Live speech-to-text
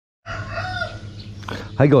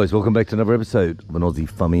Hey guys, welcome back to another episode of an Aussie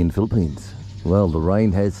Fummy in Philippines. Well, the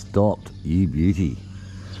rain has stopped, you beauty.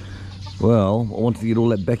 Well, I wanted to get all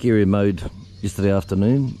that back area mowed yesterday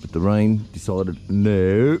afternoon, but the rain decided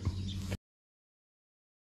no.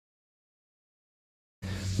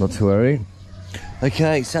 Not to worry.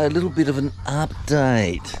 Okay, so a little bit of an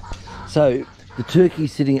update. So, the turkey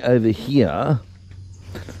sitting over here,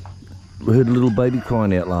 we heard a little baby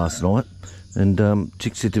crying out last night. And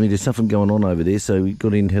Chick said to me, there's something going on over there. So we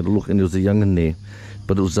got in, had a look, and there was a young'un there.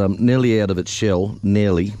 But it was nearly out of its shell,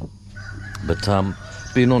 nearly. But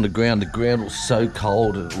being on the ground was so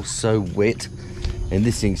cold and it was so wet. And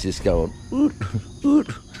this thing's just going, oot,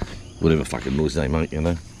 oot, whatever fucking noise they make, you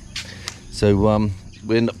know. So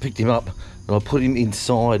we ended up picked him up and I put him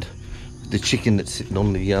inside the chicken that's sitting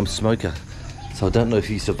on the smoker. So I don't know if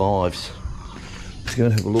he survives. Let's go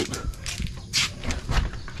and have a look.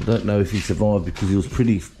 I don't know if he survived because he was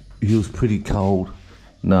pretty cold.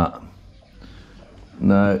 Yeah.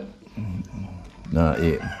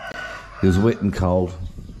 He was wet and cold.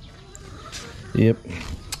 Yep.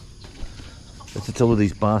 That's the trouble with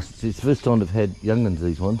these bastards. It's the first time they've had young'uns,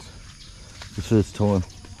 these ones. It's the first time.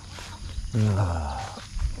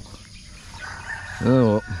 Oh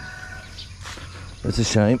well. That's a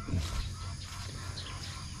shame.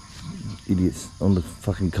 Idiots on the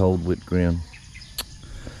fucking cold, wet ground.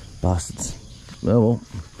 Bastards. Oh well.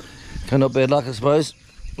 Kind of bad luck, I suppose.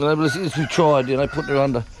 You know, but we tried, you know, putting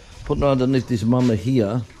her underneath this mama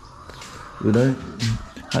here. You know.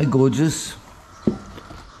 Hey gorgeous.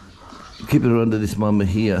 Keeping her under this mama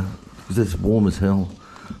here, because it's warm as hell.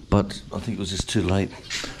 But I think it was just too late.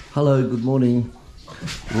 Hello, good morning.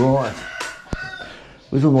 Right.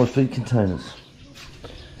 Where's all my feed containers?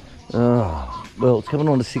 Well, it's coming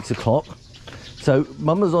on to 6 o'clock. So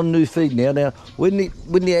Mama's on new feed now. Now, when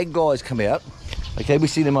the egg guys come out, okay, we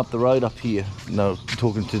see them up the road up here. No,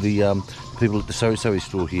 talking to the people at the Sorry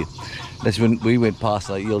store here. That's when we went past.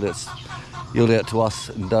 They yelled out to us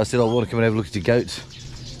and said, "I want to come and have a look at your goats,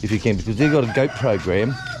 if you can," because they've got a goat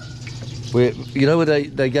program where, you know, where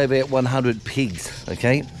they gave out 100 pigs.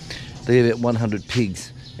 Okay, they gave out 100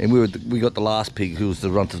 pigs, and we got the last pig, who was the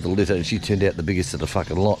runt of the litter, and she turned out the biggest of the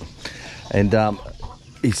fucking lot. And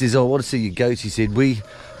he says, "Oh, I want to see your goats." He said, "We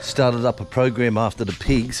started up a program after the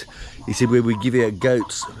pigs." He said, "where we give out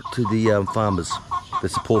goats to the farmers,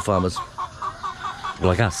 that's the poor farmers,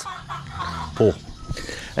 like us, poor."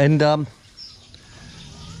 And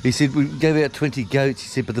he said, "We gave out 20 goats." He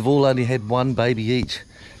said, "but they've all only had one baby each.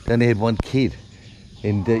 They only had one kid."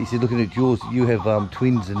 And he said, "Looking at yours, you have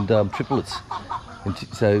twins and triplets." And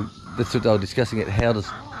so that's what they were discussing. It. How does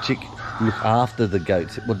Chick look after the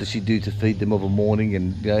goats? What does she do to feed them of a morning,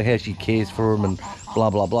 and you know how she cares for them, and blah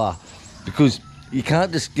blah blah. Because you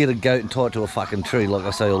can't just get a goat and tie it to a fucking tree, like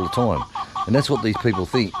I say all the time. And that's what these people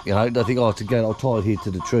think. You know, they think, "Oh, it's a goat. I'll tie it here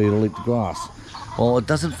to the tree and I'll eat the grass." Well, it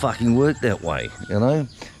doesn't fucking work that way. You know,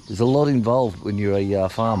 there's a lot involved when you're a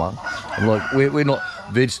farmer. And like we're not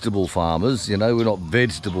vegetable farmers. You know, we're not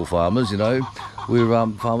vegetable farmers. You know, we're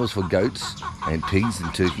farmers for goats and pigs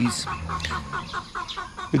and turkeys.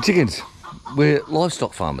 And chickens, we're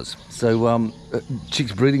livestock farmers. So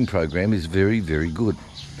Chick's breeding program is very, very good.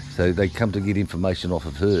 So they come to get information off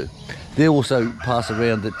of her. They also pass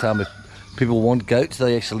around that if people want goats,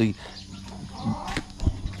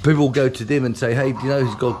 people will go to them and say, "Hey, do you know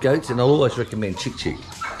who's got goats?" And I'll always recommend Chick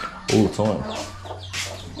all the time.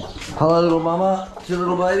 Hello, little mama, 2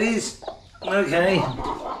 little babies. Okay.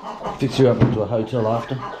 Fix her up into a hotel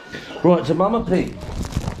after. Right, so Mama Pig.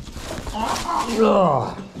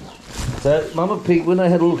 Oh. So Mama Pig, when they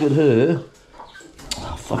had a look at her,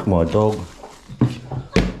 oh, fuck my dog.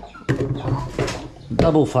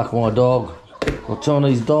 Double fuck my dog. Or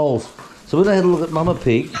Chinese dolls. So when they had a look at Mama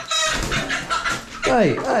Pig,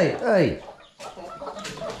 hey.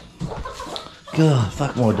 God,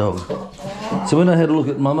 fuck my dog. So when they had a look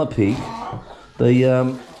at Mama Pig,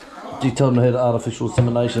 she told them they had artificial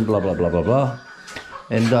insemination, blah blah blah blah blah.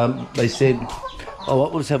 And they said, "Oh,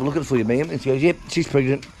 what? We'll just have a look at it for you, ma'am." And she goes, "Yep, she's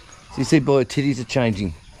pregnant." She said, "Boy, her titties are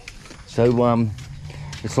changing." So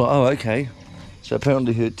it's like, oh, okay. So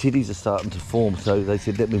apparently her titties are starting to form. So they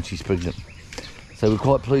said that means she's pregnant. So we're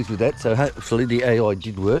quite pleased with that. So hopefully the AI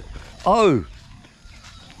did work. Oh,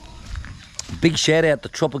 big shout out to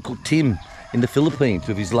Tropical Tim in the Philippines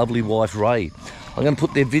with his lovely wife Ray. I'm going to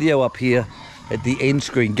put their video up here at the end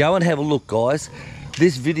screen. Go and have a look, guys.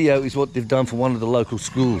 This video is what they've done for one of the local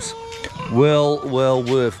schools. Well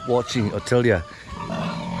worth watching, I tell you.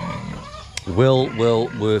 Well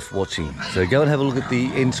worth watching. So go and have a look at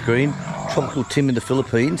the end screen, Tropical Tim in the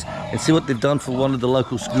Philippines, and see what they've done for one of the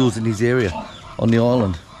local schools in his area on the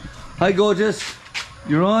island. Hey, gorgeous.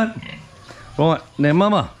 You right? Right, now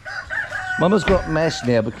Mama's got mash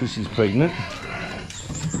now because she's pregnant.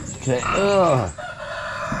 Okay, oh,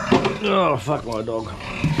 fuck my dog.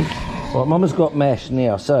 Right, Mama's got mash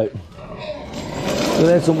now, so we'll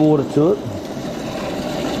add some water to it.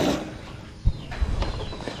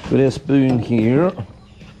 With our spoon here.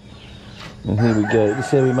 And here we go. This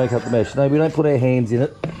is how we make up the mash. No, we don't put our hands in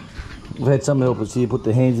it. We've had some helpers here put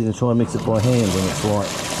their hands in and try and mix it by hand, and it's like,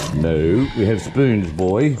 no, we have spoons,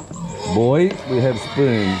 boy. Boy, we have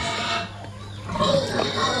spoons.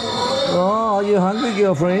 Oh, are you hungry,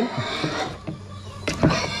 girlfriend?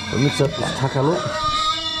 We'll mix up this tucker, look.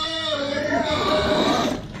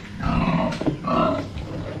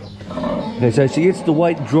 Okay, so she gets the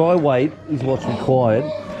weight, dry weight is what's required.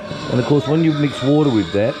 And of course, when you mix water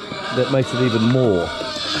with that, that makes it even more.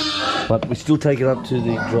 But we still take it up to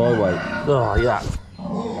the dry weight. Oh, yeah.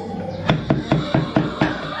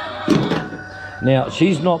 Now,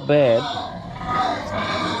 she's not bad.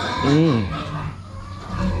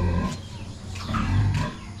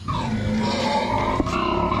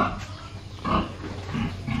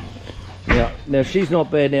 Now she's not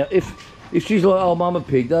bad. Now, if she's like, oh, Mama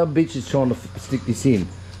Pig, that bitch is trying to stick this in.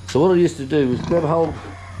 So what I used to do was grab hold.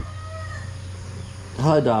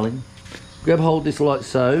 Hi, darling. Grab hold of this like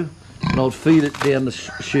so, and I'll feed it down the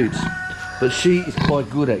chutes. But she is quite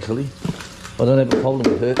good, actually. I don't have a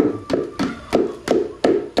problem with her.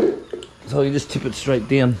 So you just tip it straight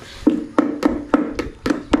down.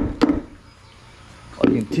 I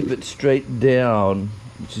can tip it straight down,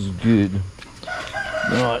 which is good.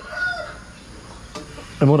 Right.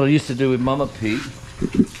 And what I used to do with Mama Pig,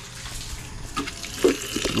 a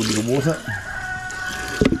little bit of water.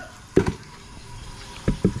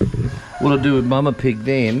 What I do with Mama Pig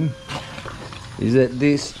then is that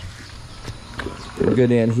this will go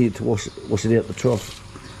down here to wash it out the trough.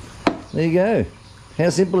 There you go. How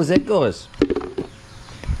simple is that, guys?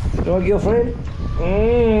 Right, girlfriend?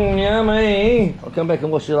 Yummy. I'll come back and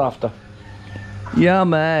wash it after.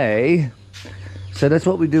 Yummy. So that's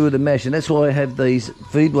what we do with the mash, and that's why I have these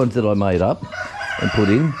feed ones that I made up and put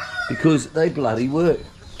in, because they bloody work.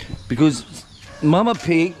 Because Mama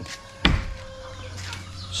Pig,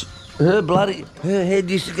 her head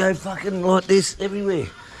used to go fucking like this everywhere.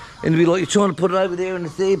 And it'd be like you're trying to put it over there and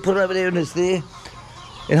it's there, put it over there and it's there.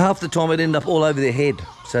 And half the time it'd end up all over their head.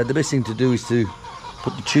 So the best thing to do is to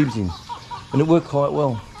put the tubes in. And it worked quite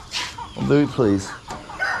well. I'm very pleased.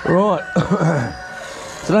 Right.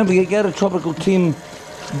 So don't forget, go to Tropical Tim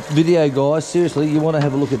video, guys. Seriously, you want to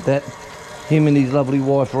have a look at that. Him and his lovely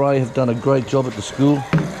wife Ray have done a great job at the school.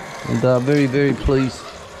 And very, very pleased.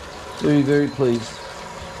 Very, very pleased.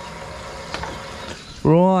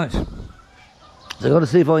 Right. So I've got to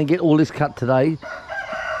see if I can get all this cut today.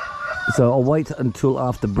 So I'll wait until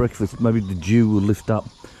after breakfast. Maybe the dew will lift up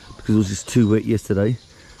because it was just too wet yesterday.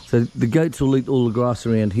 So the goats will eat all the grass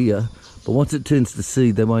around here, but once it turns to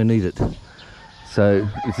seed, they won't eat it. So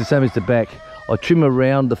it's the same as the back. I trim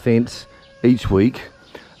around the fence each week,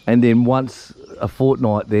 and then once a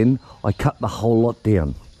fortnight then, I cut the whole lot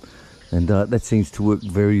down. And that seems to work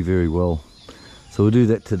very, very well. So we'll do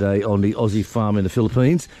that today on the Aussie farm in the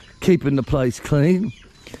Philippines, keeping the place clean.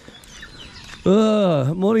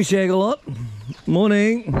 Morning, Shagalot.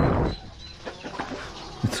 Morning.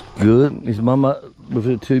 It's good. His mama with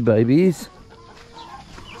her two babies.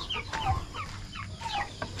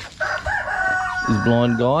 This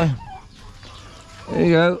blind guy. There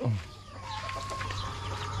you go.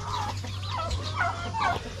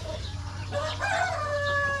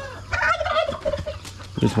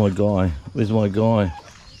 Where's my guy? Where's my guy?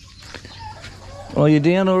 Oh, you're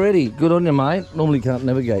down already. Good on you, mate. Normally can't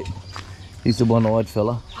navigate. He's the one-eyed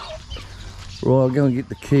fella. Right, I'll go and get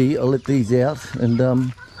the key. I'll let these out and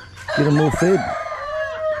get them all fed.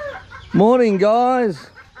 Morning, guys.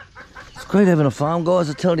 It's great having a farm, guys,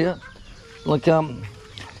 I tell you. Like,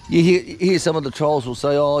 you hear some of the trolls will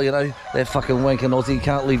say, oh, you know, that fucking wanking Aussie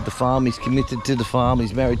can't leave the farm. He's committed to the farm.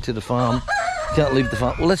 He's married to the farm. Can't leave the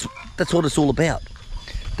farm. Well, that's what it's all about.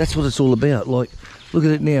 That's what it's all about. Like, look at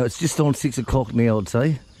it now. It's just on 6 o'clock now, I'd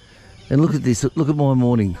say. And look at this. Look at my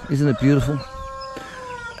morning. Isn't it beautiful?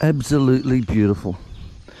 Absolutely beautiful.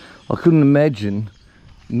 I couldn't imagine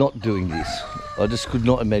not doing this. I just could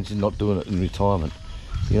not imagine not doing it in retirement.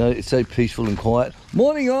 You know, it's so peaceful and quiet.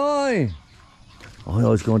 Morning, I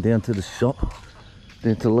was going down to the shop,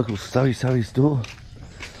 down to the local Surrey store.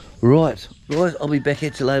 Right, guys, I'll be back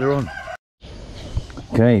at you later on.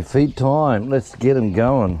 Okay, feed time. Let's get them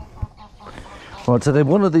going. Right, so they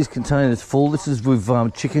one of these containers full. This is with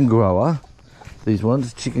chicken grower. These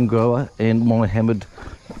ones, chicken grower and my hammered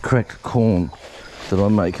cracked corn. that I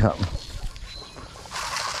make up.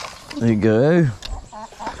 There you go.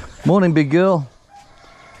 Morning, big girl.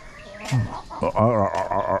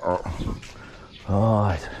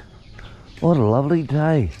 Right. What a lovely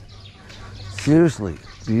day. Seriously,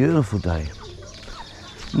 beautiful day.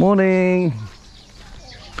 Morning.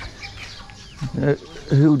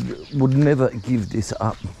 Who would never give this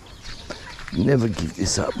up? Never give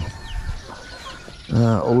this up.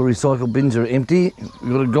 All the recycle bins are empty.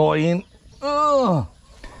 We got a guy in. Oh,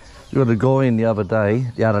 we got a guy in the other day,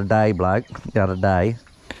 bloke. Got a guy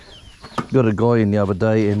in the other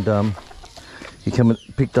day, and he came and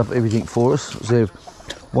picked up everything for us. So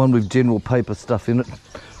one with general paper stuff in it,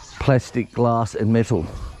 plastic, glass, and metal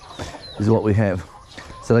is what we have.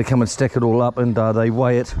 So they come and stack it all up, and they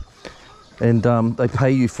weigh it, and they pay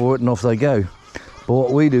you for it, and off they go. But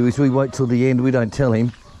what we do is we wait till the end. We don't tell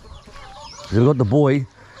him. We've got the boy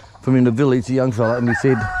from in the village, a young fella, and we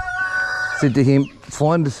said to him,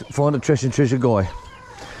 find a trash and treasure guy,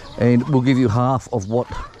 and we'll give you half of what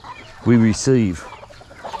we receive.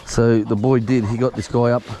 So the boy did. He got this guy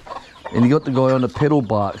up, and he got the guy on a pedal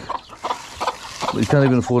bike. He can't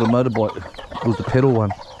even afford a motorbike. It was the pedal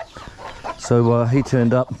one. So he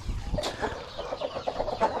turned up.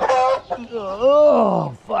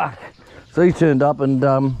 Oh, fuck. So he turned up and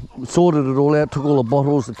sorted it all out, took all the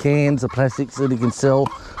bottles, the cans, the plastics that he can sell,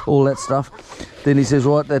 all that stuff. Then he says,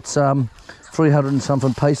 right, that's 300 and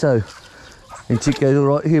something peso. And Chick goes, all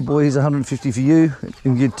right, here boy, here's 150 for you.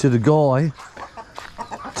 And give to the guy.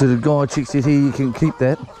 Chick said, here, you can keep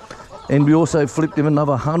that. And we also flipped him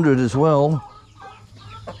another 100 as well.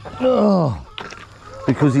 Oh,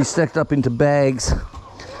 because he stacked up into bags.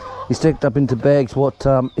 He stacked up into bags what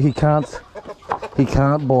he can't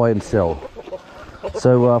buy and sell.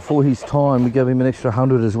 So for his time, we gave him an extra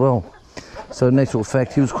 100 as well. So in actual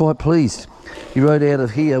fact, he was quite pleased. He rode out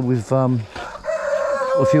of here with a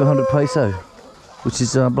few hundred peso, which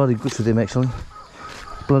is bloody good for them actually.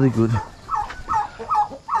 Bloody good.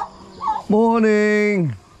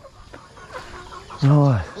 Morning.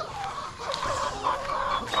 Right.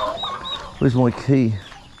 Where's my key?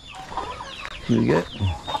 Here we go.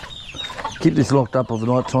 Keep this locked up of the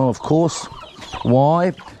night time, of course.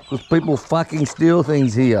 Why? Because people fucking steal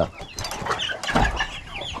things here.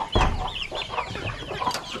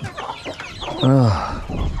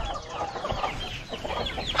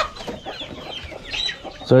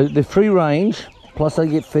 So they're free range, plus they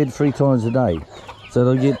get fed 3 times a day. So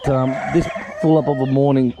they'll get this full up of a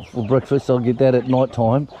morning for breakfast, they'll get that at night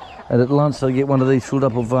time. And at lunch they'll get one of these filled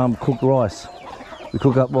up of cooked rice. We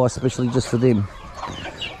cook up rice especially just for them.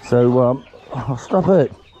 So, oh, stop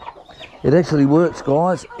it. It actually works,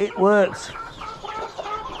 guys. It works.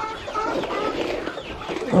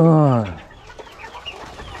 Oh.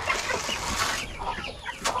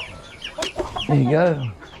 There you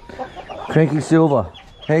go. Cranky Silver.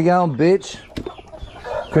 How you going, bitch?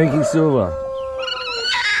 Cranky Silver.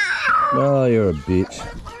 Oh, you're a bitch.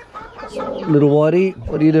 Little Whitey,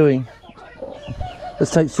 what are you doing?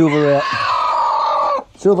 Let's take Silver out.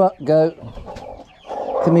 Silver, go.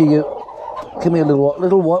 Come here, you. Come here,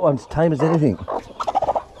 little white one's tame as anything.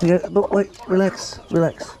 Here you go. Look, wait, relax.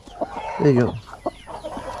 There you go.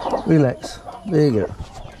 Relax. There you go.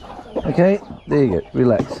 Okay, there you go.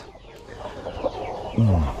 Relax.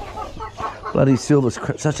 Bloody Silver's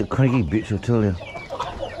such a cranky bitch, I tell you.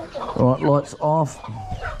 All right, lights off.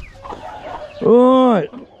 Right.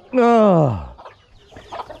 Oh.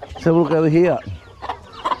 Let's have a look over here.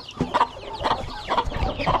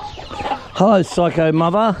 Hello, psycho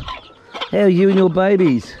mother. How are you and your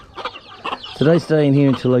babies? So they stay in here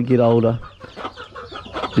until they get older,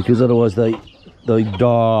 because otherwise they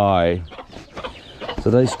die. So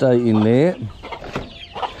they stay in there.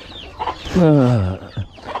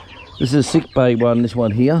 This is a sick bay one, this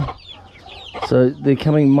one here. So they're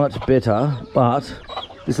coming much better, but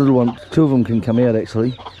this little one, 2 of them can come out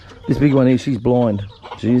actually. This big one here, she's blind.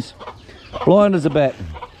 She is. Blind as a bat.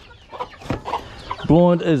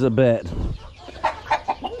 Blind as a bat.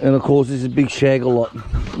 And of course, this is a big shag a lot.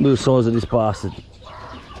 Look at the size of this bastard.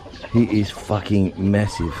 He is fucking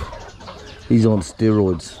massive. He's on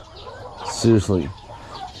steroids. Seriously.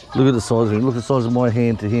 Look at the size of him. Look at the size of my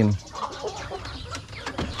hand to him.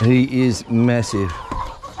 He is massive.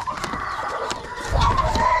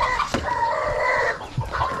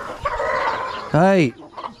 Hey,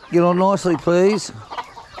 get on nicely, please.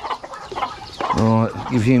 All right,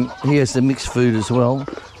 give him. He has to mix food as well.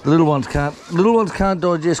 The little ones can't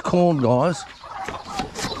digest corn, guys.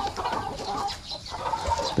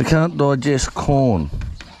 They can't digest corn.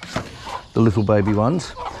 The little baby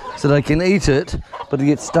ones, so they can eat it, but it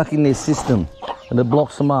gets stuck in their system, and it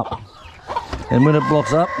blocks them up. And when it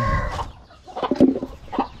blocks up,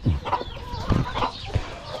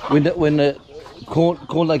 when the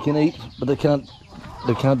corn they can eat, but they can't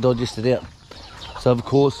digest it out. So of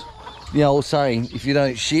course, the old saying, if you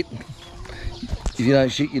don't shit, you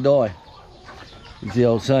die. It's the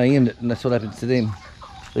old saying, isn't it? And that's what happens to them.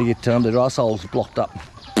 They get their assholes blocked up.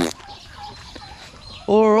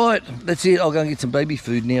 Alright, that's it. I'll go and get some baby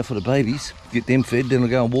food now for the babies. Get them fed, then I'll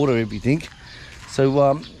go and water everything.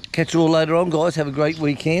 So catch you all later on, guys. Have a great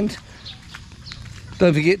weekend.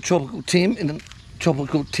 Don't forget Tropical Tim in the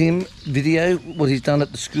Tropical Tim video, what he's done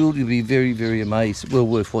at the school. You'll be very, very amazed. Well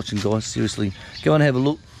worth watching, guys. Seriously. Go and have a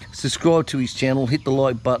look. Subscribe to his channel, hit the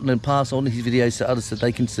like button, and pass on his videos to others so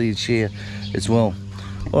they can see and share as well.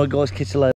 Alright, guys, catch you later.